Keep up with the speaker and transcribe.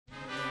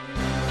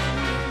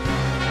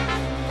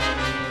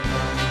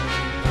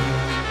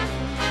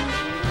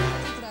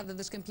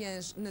das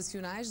campeãs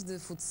nacionais de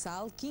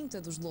futsal, Quinta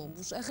dos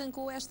Lombos,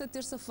 arrancou esta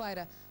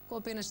terça-feira. Com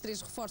apenas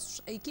 3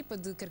 reforços, a equipa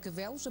de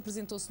Carcavelos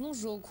apresentou-se num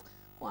jogo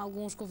com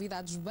alguns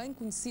convidados bem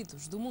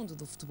conhecidos do mundo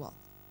do futebol.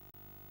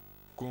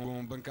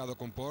 Com bancada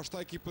composta,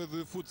 a equipa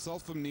de futsal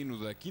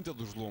feminino da Quinta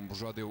dos Lombos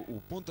já deu o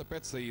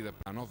pontapé de saída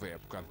para a nova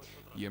época.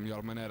 E a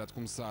melhor maneira de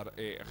começar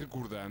é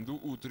recordando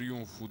o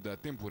triunfo da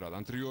temporada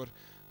anterior.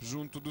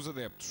 Junto dos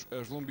adeptos,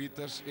 as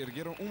Lombitas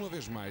ergueram uma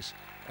vez mais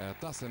a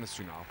taça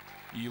nacional.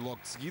 E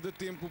logo de seguida,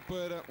 tempo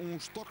para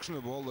uns toques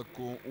na bola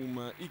com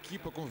uma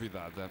equipa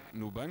convidada.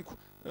 No banco,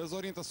 as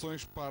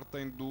orientações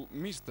partem do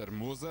Mr.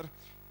 MOZER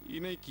e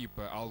na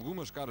equipa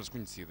algumas caras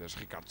conhecidas: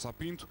 Ricardo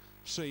Sapinto,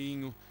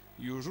 CHAÍNHO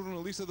e o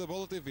jornalista da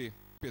Bola TV,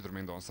 Pedro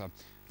Mendonça.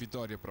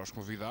 Vitória para os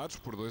convidados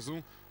por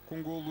 2-1,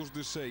 com golos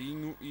de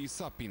CHAÍNHO e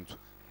Sapinto.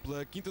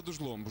 Pela Quinta dos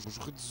Lombos,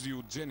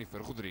 reduziu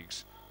Jennifer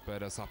Rodrigues.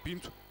 Para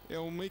Sapinto, é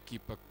uma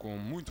equipa com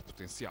muito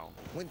potencial.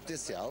 Muito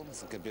potencial,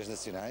 são campeões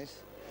nacionais,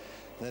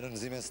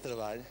 deram-nos imenso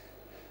trabalho.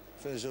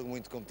 Foi um jogo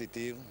muito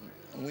competitivo,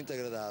 muito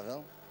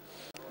agradável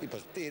e para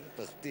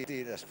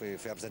repetir. Acho que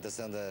foi a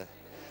apresentação da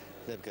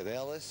época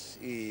delas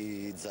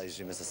e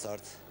desejo imensa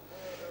sorte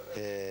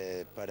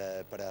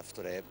para a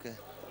futura época.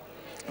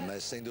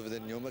 Mas sem dúvida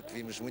nenhuma que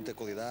vimos muita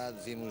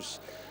qualidade,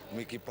 vimos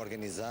uma equipa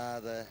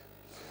organizada.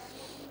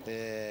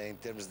 Em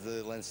termos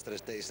de lance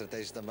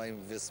estratégico também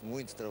vê-se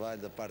muito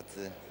trabalho da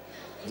parte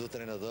do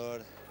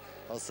treinador,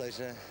 ou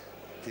seja,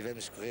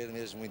 tivemos que correr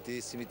mesmo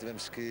muitíssimo e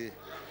tivemos que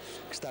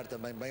estar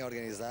também bem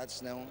organizados,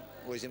 senão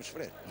hoje íamos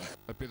sofrer.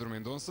 A Pedro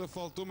Mendonça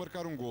faltou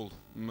marcar um golo,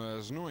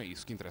 mas não é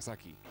isso que interessa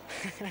aqui.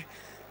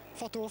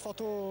 faltou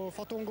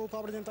um golo para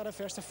abrilhantar a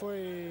festa,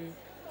 foi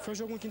um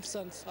jogo muito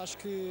interessante. Acho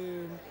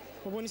que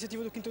uma boa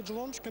iniciativa do Quinta dos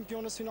Lombos,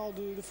 campeão nacional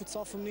de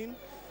futsal feminino.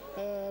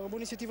 Uma boa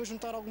iniciativa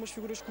juntar algumas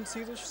figuras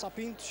conhecidas,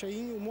 Sapinto,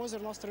 CHAÍNHO, o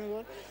MOZER, nosso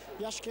treinador,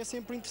 e acho que é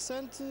sempre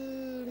interessante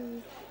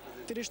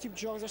ter este tipo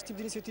de jogos, este tipo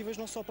de iniciativas,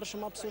 não só para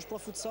chamar pessoas para o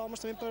futsal, mas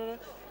também para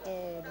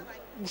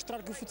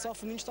mostrar que o futsal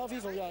feminino está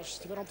vivo. Aliás,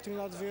 se tiveram a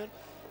oportunidade de ver,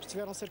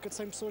 estiveram cerca de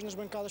 100 pessoas nas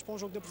bancadas para um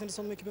jogo de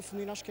apresentação de uma equipa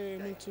feminina, acho que é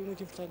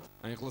muito importante.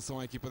 Em relação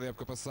à equipa da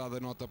época passada,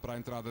 nota para a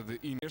entrada de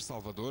Inês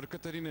Salvador,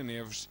 Catarina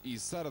Neves e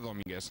Sara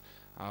Domingues.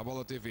 À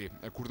Bola TV,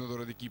 a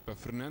coordenadora de equipa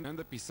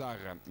Fernanda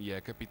Pissarra e a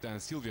capitã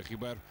Silvia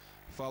Ribeiro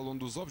falam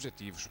dos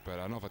objetivos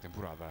para a nova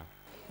temporada.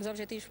 Os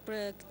objetivos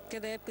para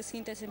cada época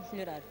seguinte é sempre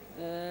melhorar.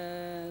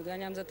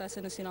 Ganhámos a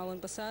Taça Nacional ano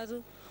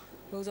passado,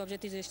 os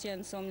objetivos deste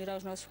ano são melhorar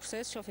os nossos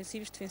processos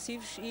ofensivos,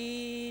 defensivos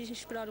e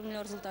esperar o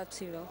melhor resultado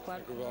possível.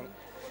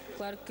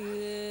 Claro que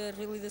a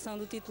realização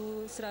do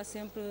título será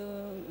sempre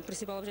o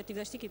principal objetivo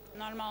desta equipe.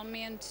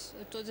 Normalmente,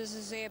 todas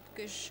as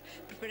épocas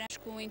preparamos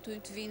com o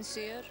intuito de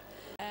vencer,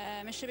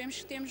 mas sabemos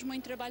que temos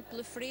muito trabalho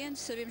pela frente,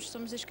 sabemos que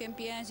somos as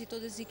campeãs e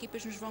todas as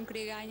equipas nos vão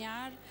querer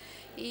ganhar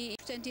e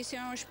portanto, isso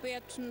é um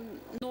aspecto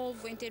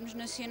novo em termos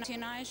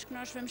nacionais que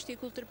nós vamos ter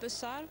que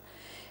ultrapassar,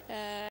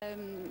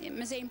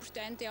 mas é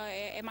importante,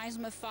 é mais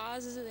uma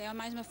fase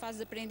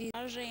de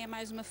aprendizagem, é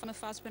mais uma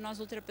fase para nós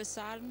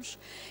ultrapassarmos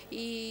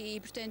e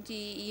portanto,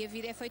 a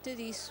vida é feita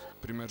disso.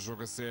 O primeiro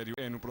jogo a sério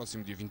é no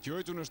próximo dia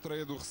 28, na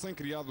estreia do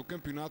recém-criado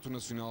Campeonato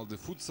Nacional de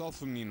Futsal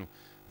Feminino,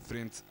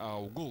 frente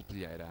ao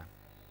Golpilheira.